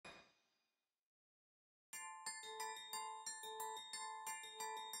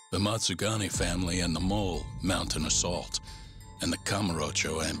The Matsugane family and the mole mount an assault, and the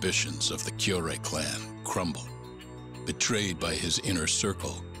Kamurocho ambitions of the Kyorei clan crumble. Betrayed by his inner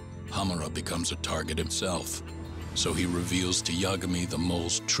circle, Hamura becomes a target himself, so he reveals to Yagami the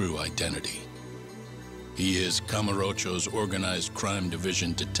mole's true identity. He is Kamurocho's organized crime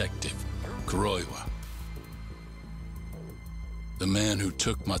division detective, Kyorei. The man who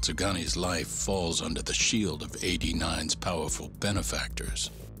took Matsugane's life falls under the shield of AD9's powerful benefactors.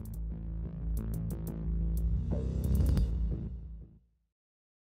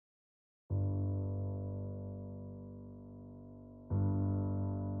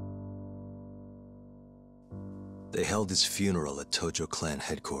 They held his funeral at Tojo clan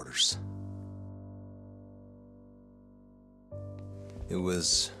headquarters. It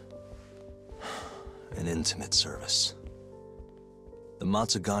was an intimate service. The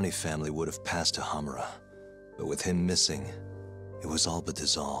Matsugane family would have passed to Hamura, but with him missing, it was all but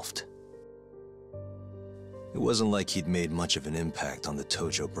dissolved. It wasn't like he'd made much of an impact on the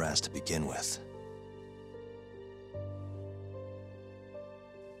Tojo brass to begin with.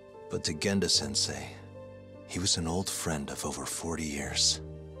 But to Genda-sensei, he was an old friend of over 40 years.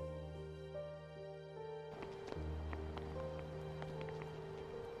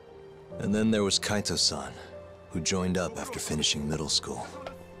 And then there was Kaito-san, who joined up after finishing middle school.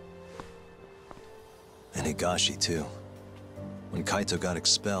 And Higashi, too. When Kaito got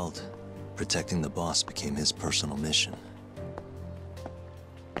expelled, protecting the boss became his personal mission.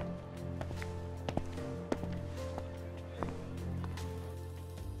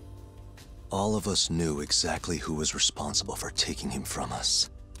 All of us knew exactly who was responsible for taking him from us.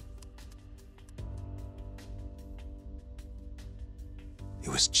 It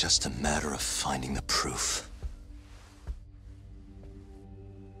was just a matter of finding the proof.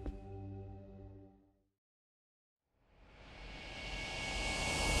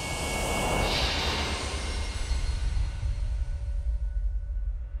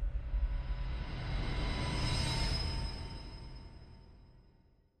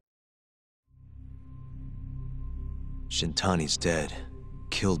 Shintani's dead,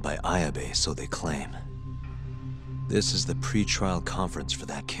 killed by Ayabe, so they claim. This is the pre-trial conference for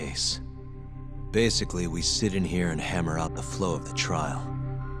that case. Basically, we sit in here and hammer out the flow of the trial.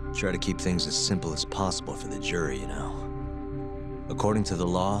 Try to keep things as simple as possible for the jury, you know. According to the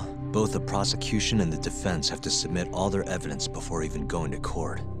law, both the prosecution and the defense have to submit all their evidence before even going to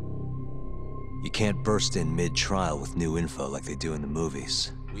court. You can't burst in mid-trial with new info like they do in the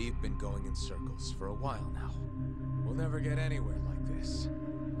movies. We've been going in circles for a while now. We'll never get anywhere like this.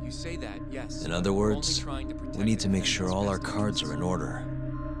 You say that, yes. In other words, we need to make sure all our cards are in order,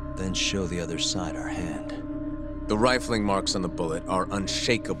 then show the other side our hand. The rifling marks on the bullet are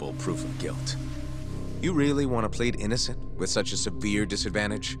unshakable proof of guilt. You really want to plead innocent with such a severe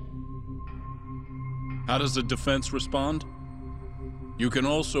disadvantage? How does the defense respond? You can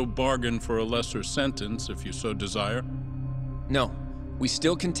also bargain for a lesser sentence if you so desire. No, we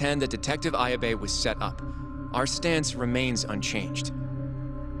still contend that Detective Ayabe was set up. Our stance remains unchanged.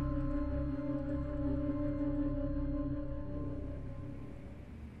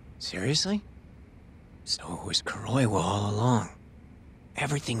 Seriously? So it was Kyorei all along.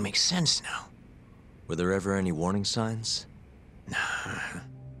 Everything makes sense now. Were there ever any warning signs? Nah.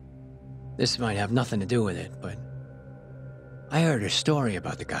 This might have nothing to do with it, but I heard a story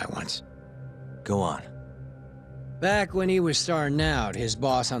about the guy once. Go on. Back when he was starting out, his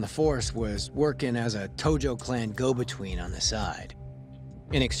boss on the force was working as a Tojo clan go-between on the side.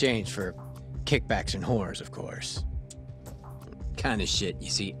 In exchange for kickbacks and whores, of course. Kind of shit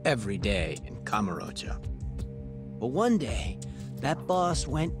you see every day in Kamurocho. But one day, that boss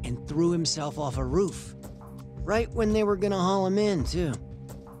went and threw himself off a roof. Right when they were gonna haul him in, too.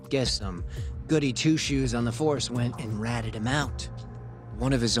 Guess some goody two-shoes on the force went and ratted him out.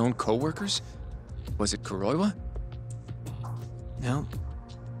 One of his own co-workers? Was it Kyorei? No.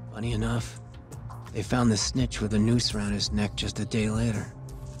 Funny enough, they found the snitch with a noose around his neck just a day later.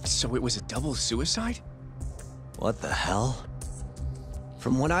 So it was a double suicide? What the hell?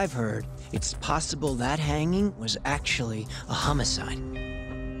 From what I've heard, it's possible that hanging was actually a homicide.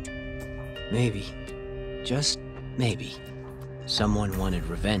 Maybe, just maybe, someone wanted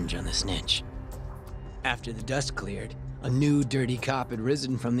revenge on the snitch. After the dust cleared, a new dirty cop had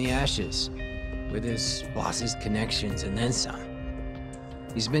risen from the ashes, with his boss's connections and then some.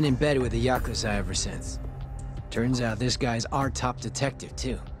 He's been in bed with the yakuza ever since. Turns out this guy's our top detective,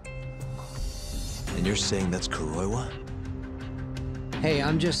 too. And you're saying that's Kyorei? Hey,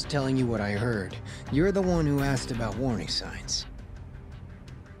 I'm just telling you what I heard. You're the one who asked about warning signs.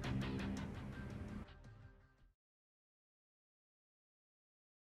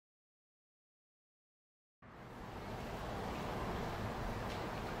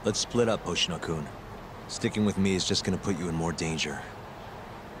 Let's split up, Hoshino-kun. Sticking with me is just gonna put you in more danger.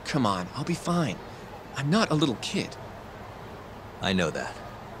 Come on, I'll be fine. I'm not a little kid. I know that.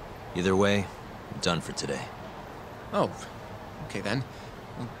 Either way, I'm done for today. Oh, okay then.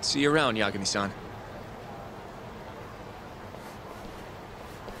 I'll see you around, Yagami-san.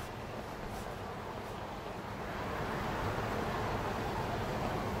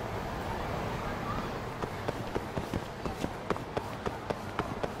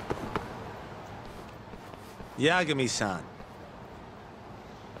 Yagami-san.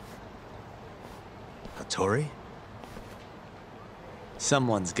 Hattori?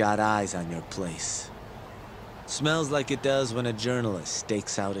 Someone's got eyes on your place. Smells like it does when a journalist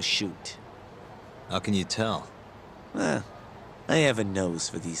stakes out a shoot. How can you tell? I have a nose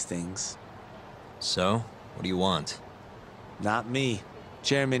for these things. So, what do you want? Not me.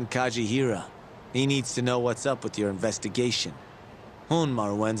 Chairman Kajihira. He needs to know what's up with your investigation.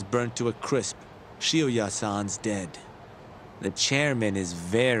 Honmarwen's burnt to a crisp. Shioya-san's dead. The chairman is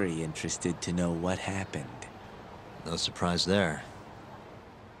very interested to know what happened. No surprise there.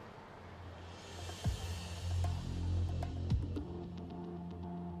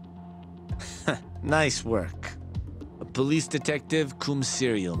 Nice work. A police detective cum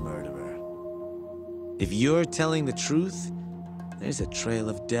serial murderer. If you're telling the truth, there's a trail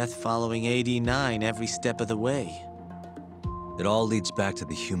of death following AD9 every step of the way. It all leads back to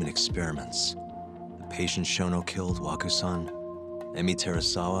the human experiments. The patient Shono killed, Waku-san, Emi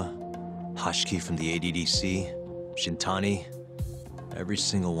Terasawa, Hashiki from the ADDC, Shintani, every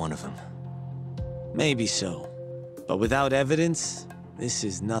single one of them. Maybe so. But without evidence, this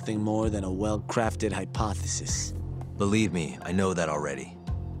is nothing more than a well-crafted hypothesis. Believe me, I know that already.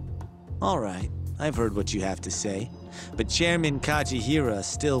 All right, I've heard what you have to say. But Chairman Kajihira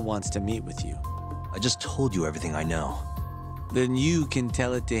still wants to meet with you. I just told you everything I know. Then you can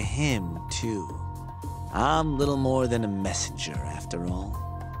tell it to him, too. I'm little more than a messenger, after all.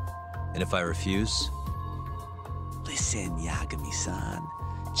 And if I refuse? Listen, Yagami-san.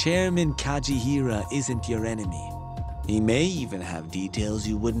 Chairman Kajihira isn't your enemy. He may even have details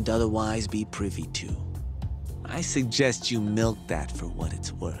you wouldn't otherwise be privy to. I suggest you milk that for what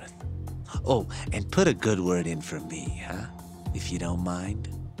it's worth. Oh, and put a good word in for me, huh? If you don't mind.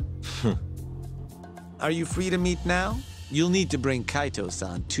 Are you free to meet now? You'll need to bring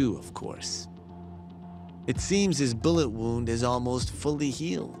Kaito-san too, of course. It seems his bullet wound is almost fully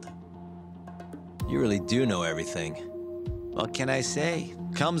healed. You really do know everything. What can I say?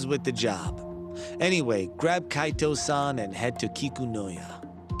 Comes with the job. Anyway, grab Kaito-san and head to Kikunoya.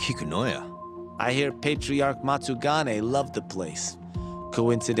 Kikunoya? I hear Patriarch Matsugane loved the place.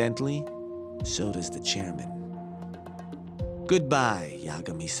 Coincidentally, so does the chairman. Goodbye,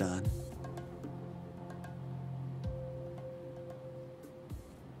 Yagami-san.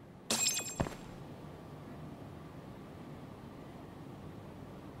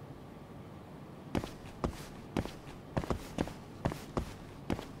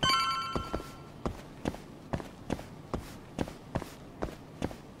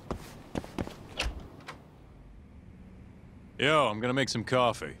 Yo, I'm gonna make some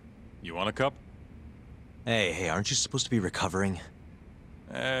coffee. You want a cup? Hey, aren't you supposed to be recovering?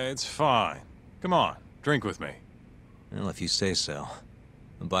 It's fine. Come on, drink with me. Well, if you say so.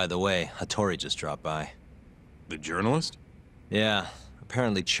 And by the way, Hattori just dropped by. The journalist? Yeah,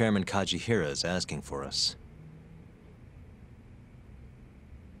 apparently Chairman Kajihira is asking for us.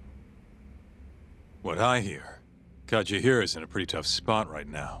 What I hear, Kajihira's in a pretty tough spot right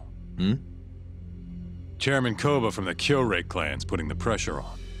now. Hmm? Chairman Koba from the Kyorei clan's putting the pressure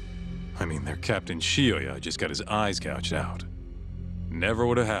on. I mean, their Captain Shioya just got his eyes gouged out. Never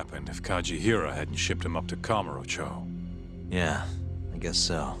would have happened if Kajihira hadn't shipped him up to Kamurocho. Yeah, I guess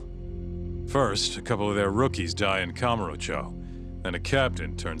so. First, a couple of their rookies die in Kamurocho, and a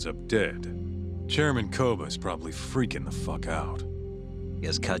captain turns up dead. Chairman Koba's probably freaking the fuck out.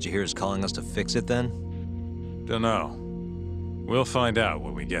 Guess Kajihira's calling us to fix it then? Dunno. We'll find out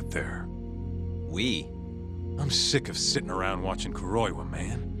when we get there. We? I'm sick of sitting around watching Kuroiwa,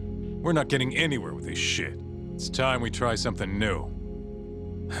 man. We're not getting anywhere with this shit. It's time we try something new.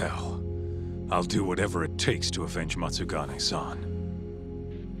 Hell, I'll do whatever it takes to avenge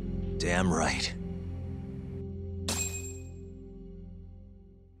Matsugane-san. Damn right.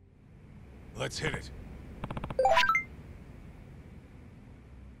 Let's hit it.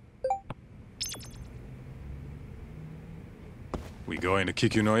 We going to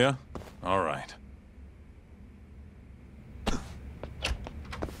Kikunoya? All right.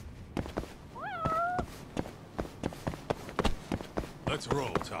 Let's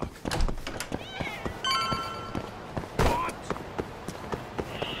roll, Talk. What?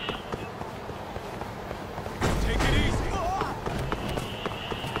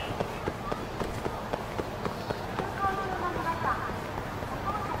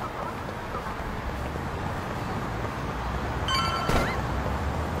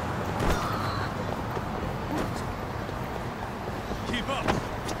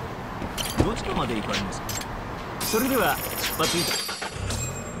 どちらまで行かれますか。それでは出発いた。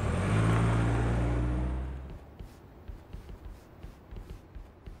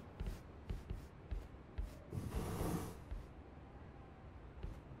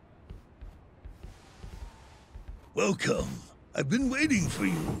Welcome. I've been waiting for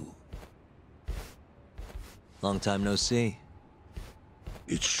you. Long time no see.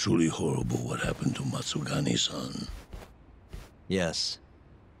 It's truly horrible what happened to Matsugane-san. Yes.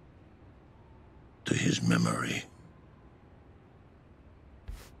 To his memory.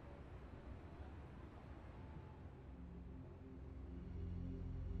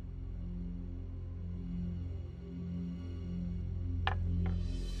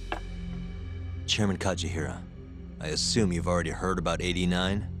 Chairman Kajihira, I assume you've already heard about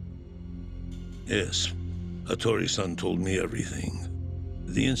 89? Yes. Hattori-san told me everything.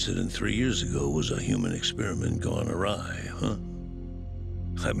 The incident 3 years ago was a human experiment gone awry, huh?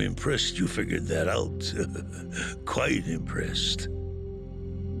 I'm impressed you figured that out. Quite impressed.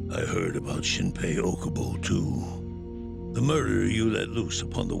 I heard about Shinpei Okubo, too. The murder you let loose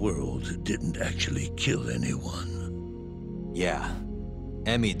upon the world didn't actually kill anyone. Yeah.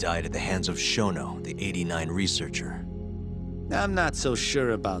 Emi died at the hands of Shono, the 89 researcher. I'm not so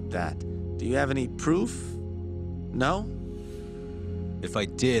sure about that. Do you have any proof? No? If I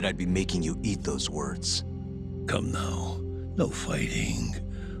did, I'd be making you eat those words. Come now. No fighting.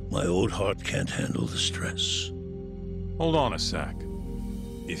 My old heart can't handle the stress. Hold on a sec.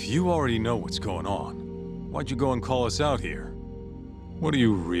 If you already know what's going on, why'd you go and call us out here? What do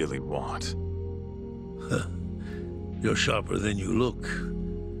you really want? You're sharper than you look.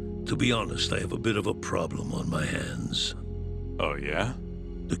 To be honest, I have a bit of a problem on my hands. Oh, yeah?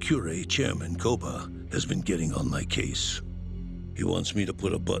 The Kyorei chairman, Koba, has been getting on my case. He wants me to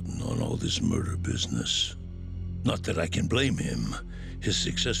put a button on all this murder business. Not that I can blame him. His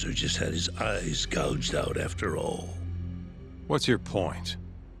successor just had his eyes gouged out after all. What's your point?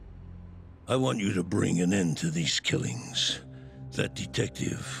 I want you to bring an end to these killings. That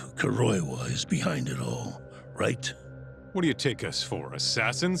detective, Kyorei, is behind it all, right? What do you take us for,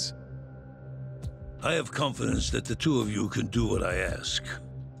 assassins? I have confidence that the two of you can do what I ask.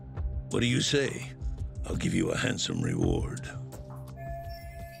 What do you say? I'll give you a handsome reward.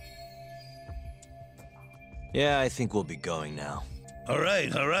 Yeah, I think we'll be going now. All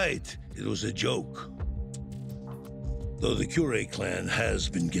right. It was a joke. Though the Kyorei clan has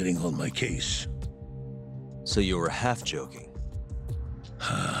been getting on my case. So you were half joking?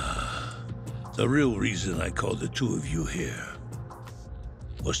 The real reason I called the two of you here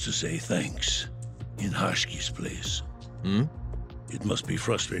was to say thanks in Hashiki's place. Hmm? It must be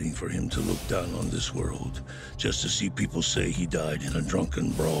frustrating for him to look down on this world, just to see people say he died in a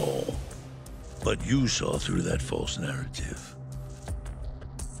drunken brawl. But you saw through that false narrative.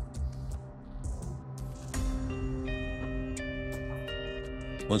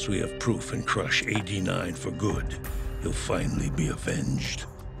 Once we have proof and crush AD9 for good, you'll finally be avenged.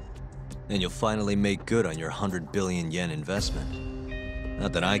 And you'll finally make good on your 100 billion yen investment.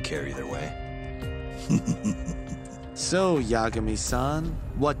 Not that I care either way. So, Yagami-san,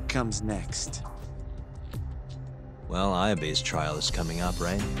 what comes next? Well, Ayabe's trial is coming up,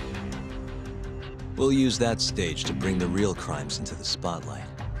 right? We'll use that stage to bring the real crimes into the spotlight.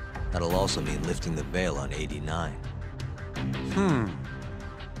 That'll also mean lifting the veil on 89.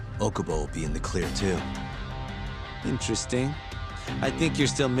 Okubo will be in the clear, too. Interesting. I think you're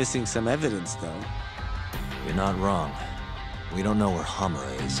still missing some evidence, though. You're not wrong. We don't know where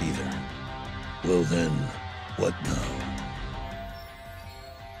Hamura is, either. Well then, what now?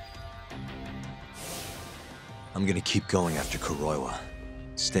 I'm gonna keep going after Kyorei.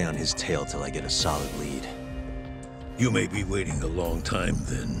 Stay on his tail till I get a solid lead. You may be waiting a long time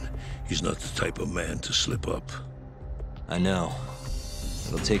then. He's not the type of man to slip up. I know.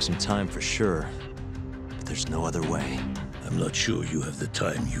 It'll take some time for sure, but there's no other way. I'm not sure you have the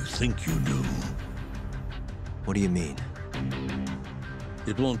time you think you do. What do you mean?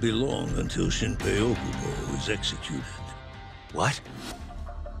 It won't be long until Shinpei Okubo is executed. What?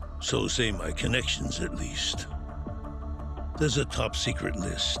 So say my connections, at least. There's a top-secret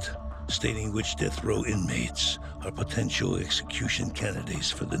list stating which death row inmates are potential execution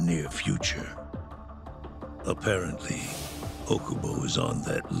candidates for the near future. Apparently, Okubo is on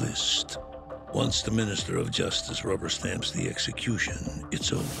that list. Once the Minister of Justice rubber stamps the execution,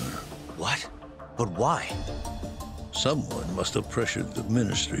 it's over. What? But why? Someone must have pressured the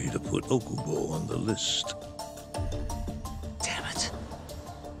Ministry to put Okubo on the list. Damn it.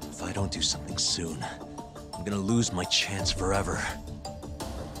 If I don't do something soon, I'm gonna lose my chance forever.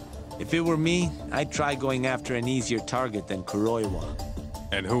 If it were me, I'd try going after an easier target than Kyorei.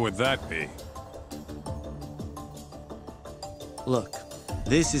 And who would that be? Look,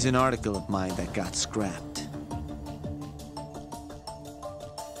 this is an article of mine that got scrapped.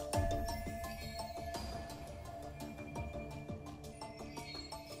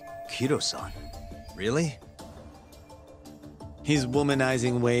 Kaito-san? Really? His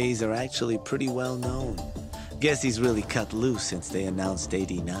womanizing ways are actually pretty well known. Guess he's really cut loose since they announced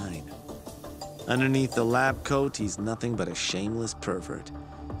 89. Underneath the lab coat, he's nothing but a shameless pervert.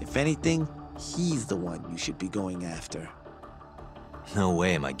 If anything, he's the one you should be going after. No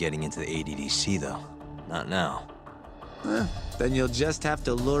way am I getting into the ADDC, though. Not now. Then you'll just have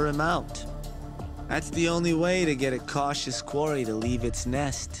to lure him out. That's the only way to get a cautious quarry to leave its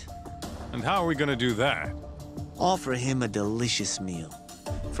nest. And how are we gonna do that? Offer him a delicious meal.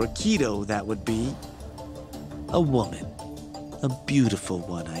 For Kaito, that would be a woman. A beautiful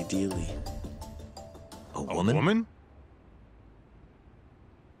one, ideally. A woman? A woman?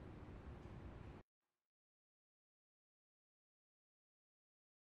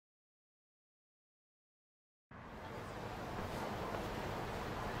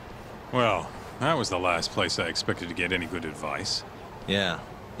 Well, that was the last place I expected to get any good advice. Yeah,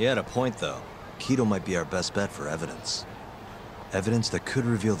 he had a point, though. Kaito might be our best bet for evidence. Evidence that could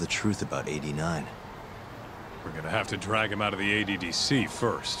reveal the truth about 89. We're gonna have to drag him out of the ADDC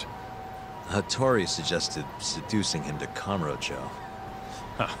first. Hattori suggested seducing him to Kamurocho.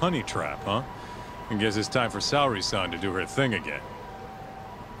 A honey trap, huh? I guess it's time for Saori-san to do her thing again.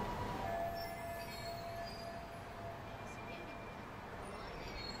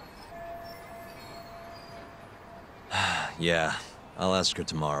 Yeah, I'll ask her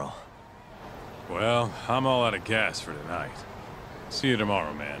tomorrow. Well, I'm all out of gas for tonight. See you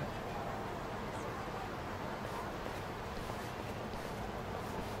tomorrow, man.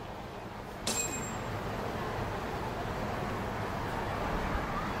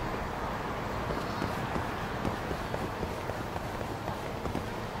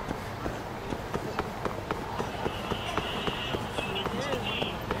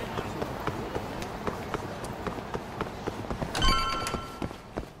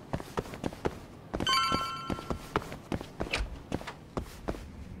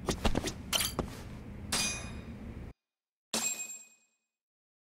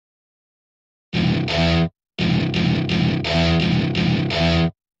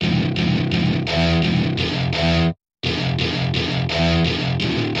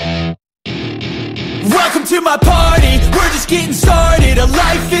 Welcome to my party, we're just getting started. A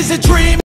life is a dream.